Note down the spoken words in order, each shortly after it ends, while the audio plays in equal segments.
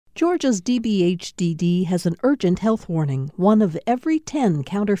Georgia's DBHDD has an urgent health warning. 1 of every 10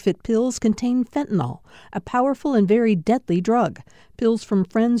 counterfeit pills contain fentanyl, a powerful and very deadly drug. Pills from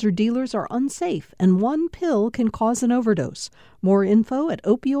friends or dealers are unsafe, and 1 pill can cause an overdose. More info at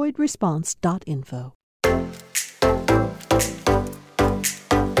opioidresponse.info.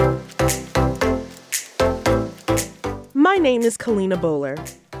 My name is Kalina Bowler.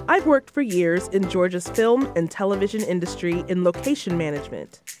 I've worked for years in Georgia's film and television industry in location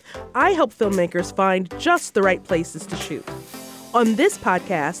management. I help filmmakers find just the right places to shoot. On this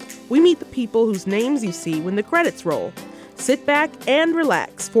podcast, we meet the people whose names you see when the credits roll. Sit back and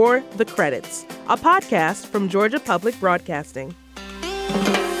relax for The Credits, a podcast from Georgia Public Broadcasting.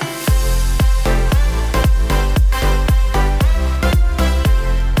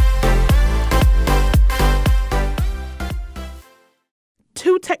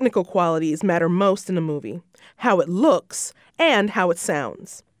 Two technical qualities matter most in a movie: how it looks and how it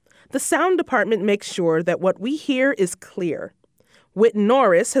sounds. The sound department makes sure that what we hear is clear. Whit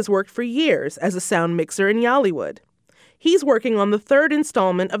Norris has worked for years as a sound mixer in Yollywood. He's working on the 3rd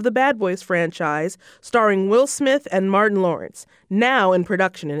installment of the Bad Boys franchise, starring Will Smith and Martin Lawrence, now in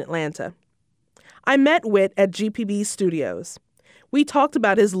production in Atlanta. I met Whit at GPB Studios. We talked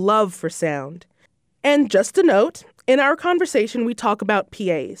about his love for sound. And just a note, in our conversation, we talk about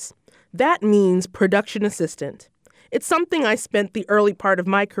PAs. That means production assistant. It's something I spent the early part of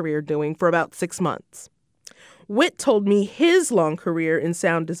my career doing for about 6 months. Whit told me his long career in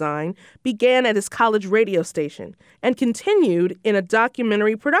sound design began at his college radio station and continued in a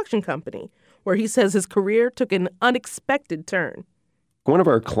documentary production company, where he says his career took an unexpected turn. One of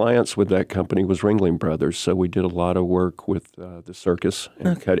our clients with that company was Ringling Brothers, so we did a lot of work with the circus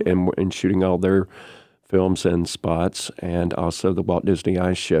and shooting all their films and spots, and also the Walt Disney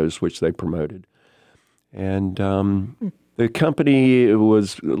Ice shows, which they promoted. And the company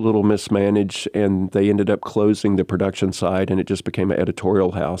was a little mismanaged, and they ended up closing the production side, and it just became an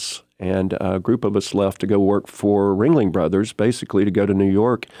editorial house. And a group of us left to go work for Ringling Brothers, basically to go to New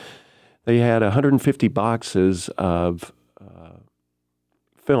York. They had 150 boxes of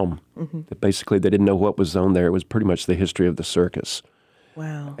film. That basically they didn't know what was on there. It was pretty much the history of the circus.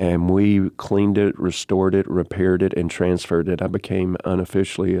 Wow. And we cleaned it, restored it, repaired it, and transferred it. I became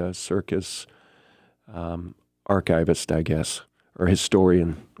unofficially a circus archivist, I guess, or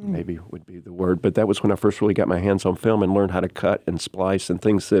historian, maybe would be the word. But that was when I first really got my hands on film and learned how to cut and splice and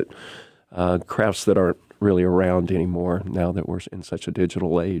things that, crafts that aren't really around anymore now that we're in such a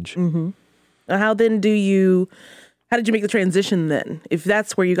digital age. How did you make the transition then? If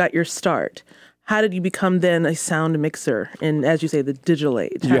that's where you got your start, how did you become then a sound mixer in, as you say, the digigital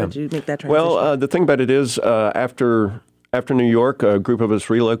age? How did you make that transition? Well, the thing about it is, after New York, a group of us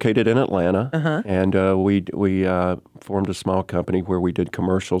relocated in Atlanta, and we formed a small company where we did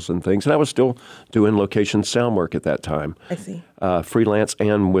commercials and things. And I was still doing location sound work at that time. I see. Freelance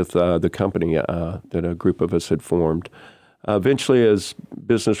and with the company that a group of us had formed. Eventually, as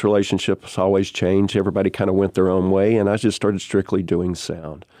business relationships always change, everybody kind of went their own way, and I just started strictly doing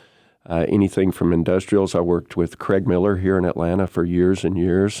sound. Anything from industrials. I worked with Craig Miller here in Atlanta for years and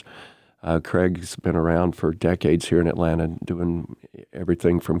years. Craig's been around for decades here in Atlanta, doing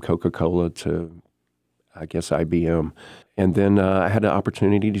everything from Coca-Cola to, I guess, IBM. And then I had an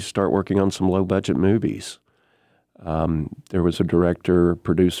opportunity to start working on some low-budget movies. There was a director,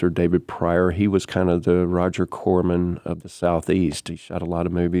 producer, David Pryor. He was kind of the Roger Corman of the Southeast. He shot a lot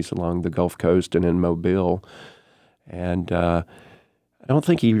of movies along the Gulf Coast and in Mobile. And I don't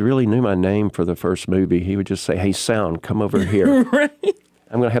think he really knew my name for the first movie. He would just say, "Hey, sound, come over here." Right.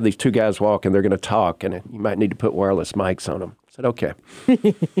 I'm going to have these 2 guys walk, and they're going to talk, and you might need to put wireless mics on them. I said, okay.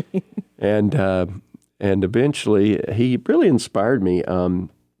 And eventually, he really inspired me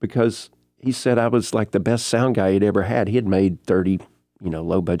because he said I was like the best sound guy he'd ever had. He had made 30,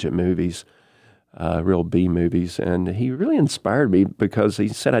 low-budget movies, real B movies, and he really inspired me because he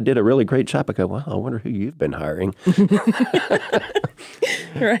said I did a really great job. I go, wow, I wonder who you've been hiring.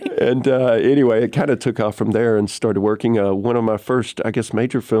 Right. And anyway, it kind of took off from there and started working. One of my first, I guess,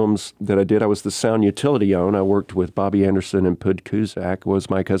 major films that I did, I was the sound utility on. I worked with Bobby Anderson and Pud Cusack, was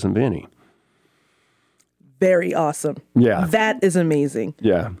My Cousin Vinny. Very awesome. Yeah. That is amazing.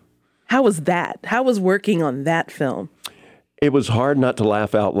 Yeah. How was that? How was working on that film? It was hard not to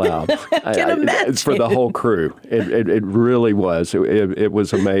laugh out loud. I can imagine. For the whole crew. It really was. It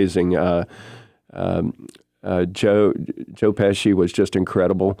was amazing. Joe Pesci was just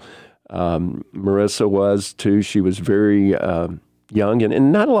incredible. Marissa was, too. She was very young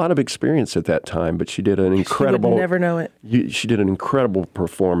and not a lot of experience at that time, but she did an incredible... She would never know it. She did an incredible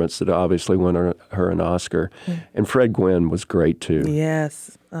performance that obviously won her an Oscar. And Fred Gwynne was great, too.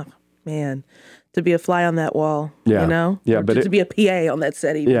 Yes. Oh, man. To be a fly on that wall, Yeah. you know? Yeah, or but to be a PA on that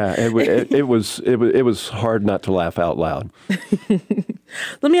set even. Yeah, it was hard not to laugh out loud.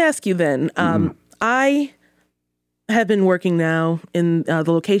 Let me ask you then. I have been working now in the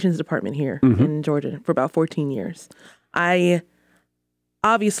locations department here in Georgia for about 14 years. I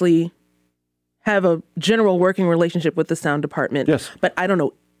obviously have a general working relationship with the sound department, Yes. but I don't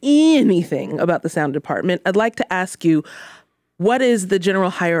know anything about the sound department. I'd like to ask you, what is the general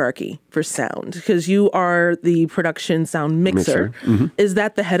hierarchy for sound? Because you are the production sound mixer. Is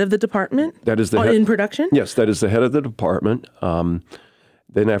that the head of the department? That is the head in production? Yes, that is the head of the department.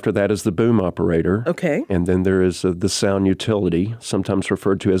 Then after that is the boom operator. Okay. And then there is the sound utility, sometimes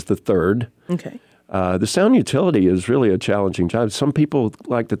referred to as the third. Okay. The sound utility is really a challenging job. Some people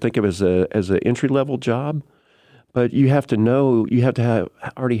like to think of it as an entry-level job, but you have to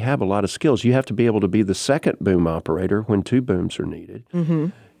already have a lot of skills. You have to be able to be the second boom operator when two booms are needed.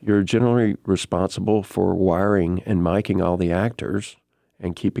 You're generally responsible for wiring and miking all the actors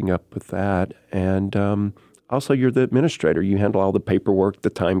and keeping up with that. And also, you're the administrator. You handle all the paperwork, the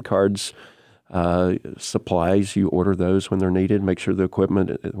time cards, supplies. You order those when they're needed. Make sure the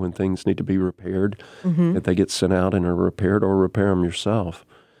equipment, when things need to be repaired, that they get sent out and are repaired, or repair them yourself.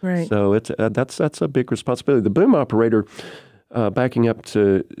 Right. So it's that's a big responsibility. The boom operator, backing up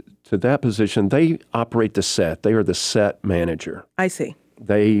to that position, they operate the set. They are the set manager. I see.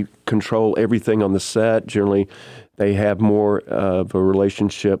 They control everything on the set. Generally, they have more of a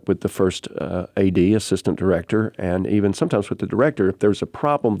relationship with the first AD, assistant director, and even sometimes with the director. If there's a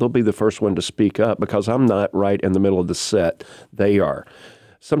problem, they'll be the first one to speak up because I'm not right in the middle of the set. They are.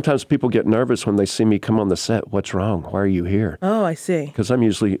 Sometimes people get nervous when they see me come on the set. What's wrong? Why are you here? Oh, I see. Because I'm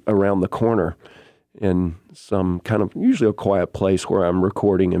usually around the corner in some kind of, usually a quiet place where I'm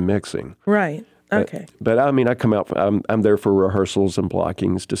recording and mixing. Right. Okay. But I mean, I come out, I'm there for rehearsals and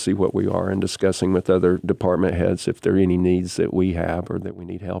blockings to see what we are and discussing with other department heads if there are any needs that we have or that we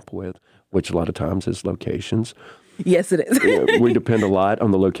need help with, which a lot of times is locations. Yes, it is. We depend a lot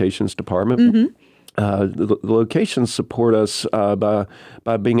on the locations department. The locations support us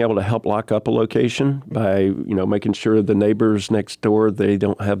by being able to help lock up a location, by making sure the neighbors next door, they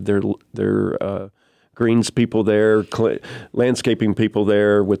don't have their greens people there, landscaping people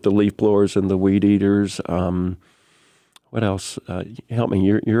there with the leaf blowers and the weed eaters. What else? Help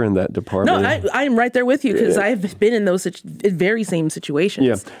me. You're in that department. No, I'm right there with you because I've been in those very same situations.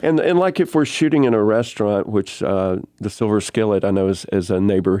 Yeah, and like if we're shooting in a restaurant, which the Silver Skillet I know is a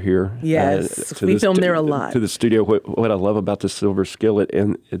neighbor here. Yes, we film there a lot. To the studio. What I love about the Silver Skillet,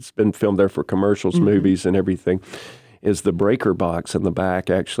 and it's been filmed there for commercials, movies, and everything, is the breaker box in the back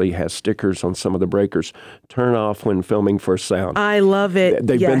actually has stickers on some of the breakers. Turn off when filming for sound. I love it.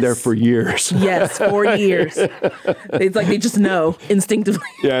 They've been there for years. Yes, 4 years. It's like they just know instinctively.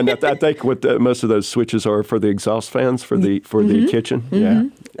 Yeah, and I think what most of those switches are for the exhaust fans for the kitchen. Yeah,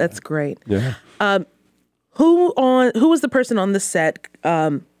 that's great. Yeah. Who was the person on the set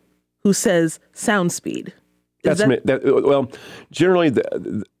who says sound speed? That's me. Well, generally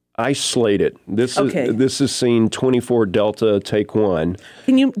I slate it. This is scene 24 Delta, take one.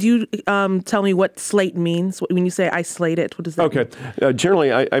 Do you tell me what slate means when you say I slate it? What does that mean?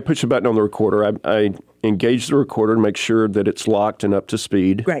 Generally, I push a button on the recorder. I engage the recorder and make sure that it's locked and up to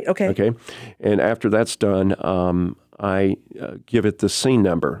speed. Right. Okay. Okay. And after that's done, I give it the scene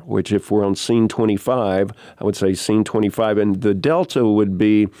number, which if we're on scene 25, I would say scene 25, and the Delta would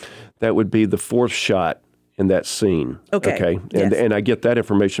be the fourth shot in that scene. Okay. Yes. And I get that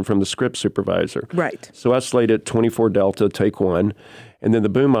information from the script supervisor. Right. So I slate it 24 Delta, take one. And then the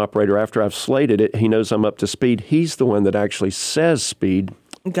boom operator, after I've slated it, he knows I'm up to speed. He's the one that actually says speed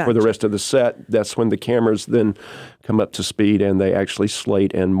for the rest of the set. That's when the cameras then come up to speed and they actually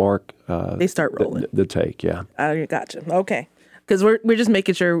slate and mark. They start rolling. The take, yeah. Gotcha. Okay. Because we're just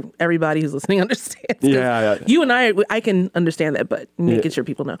making sure everybody who's listening understands. Yeah. You and I can understand that, but making sure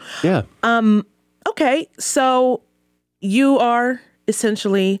people know. Yeah. Okay, so you are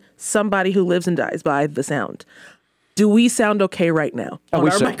essentially somebody who lives and dies by the sound. Do we sound okay right now on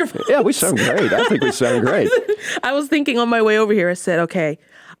our microphones? Yeah, we sound great. I think we sound great. I was thinking on my way over here, I said, okay,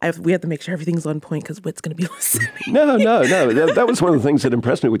 we have to make sure everything's on point because Whit's going to be listening. No. That was one of the things that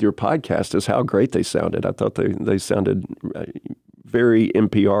impressed me with your podcast is how great they sounded. I thought they sounded very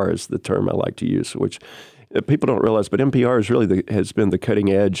NPR is the term I like to use, which people don't realize, but NPR has been the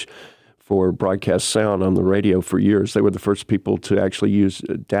cutting edge for broadcast sound on the radio for years. They were the first people to actually use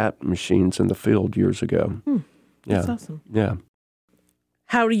DAT machines in the field years ago. That's awesome. Yeah.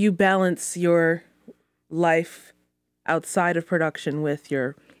 How do you balance your life outside of production with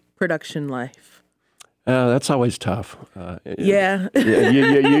your production life? That's always tough. Yeah.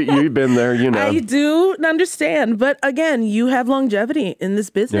 You've been there, you know. I do understand. But again, you have longevity in this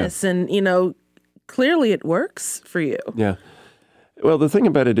business and, clearly it works for you. Yeah. Well, the thing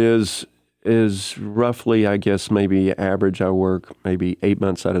about it is roughly, I guess, maybe average, I work maybe 8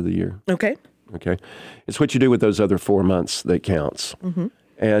 months out of the year. Okay. It's what you do with those other 4 months that counts. Mm-hmm.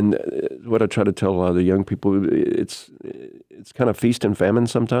 And what I try to tell a lot of the young people, it's kind of feast and famine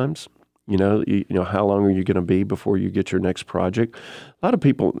sometimes. You know, how long are you going to be before you get your next project? A lot of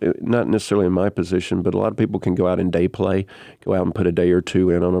people, not necessarily in my position, but a lot of people can go out and day play, go out and put a day or two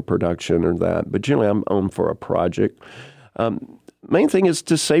in on a production or that. But generally, I'm on for a project. Main thing is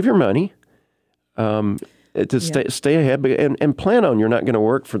to save your money, stay ahead, and plan on you're not going to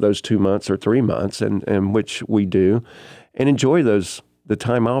work for those 2 months or 3 months, and which we do, and enjoy the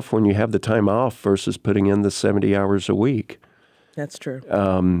time off when you have the time off versus putting in the 70 hours a week. That's true.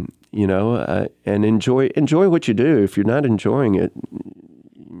 And enjoy what you do. If you're not enjoying it,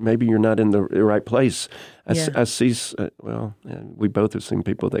 maybe you're not in the right place. I see, we both have seen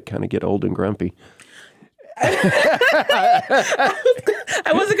people that kind of get old and grumpy.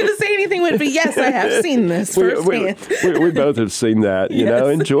 I wasn't going to say anything, but yes, I have seen this firsthand. We both have seen that. You know,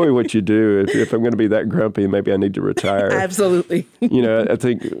 enjoy what you do. If I'm going to be that grumpy, maybe I need to retire. Absolutely. I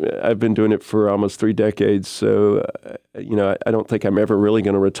think I've been doing it for almost 3 decades. So, I don't think I'm ever really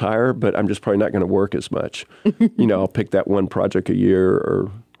going to retire, but I'm just probably not going to work as much. I'll pick that one project a year or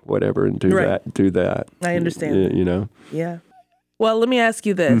whatever and do that. I understand. Yeah. Well, let me ask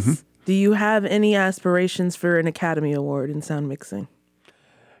you this. Mm-hmm. Do you have any aspirations for an Academy Award in sound mixing?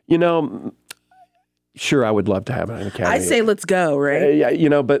 Sure, I would love to have an Academy. I say let's go, right?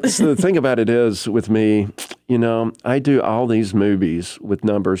 But so the thing about it is with me, I do all these movies with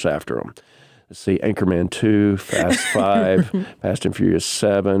numbers after them. Let's see, Anchorman 2, Fast 5, Fast and Furious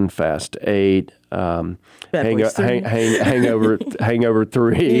 7, Fast 8, Hangover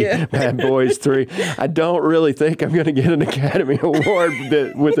 3, Bad Boys 3. I don't really think I'm going to get an Academy Award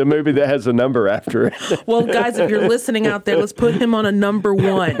with a movie that has a number after it. Well, guys, if you're listening out there, let's put him on a number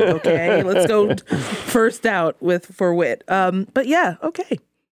 1, okay? Let's go first out for Whit. But yeah, okay.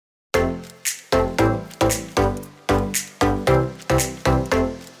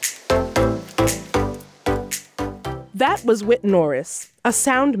 That was Whit Norris, a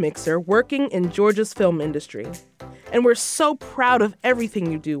sound mixer working in Georgia's film industry. And we're so proud of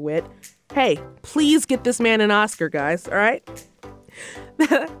everything you do, Whit. Hey, please get this man an Oscar, guys, all right?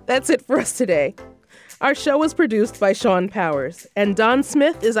 That's it for us today. Our show was produced by Sean Powers, and Don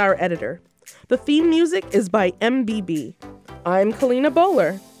Smith is our editor. The theme music is by MBB. I'm Kalina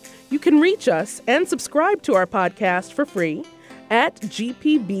Bowler. You can reach us and subscribe to our podcast for free at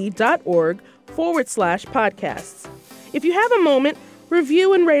gpb.org/podcasts. If you have a moment,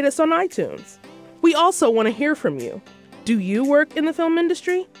 review and rate us on iTunes. We also want to hear from you. Do you work in the film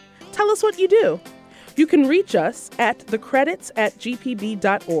industry? Tell us what you do. You can reach us at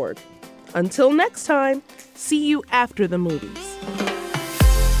thecredits@gpb.org. Until next time, see you after the movies.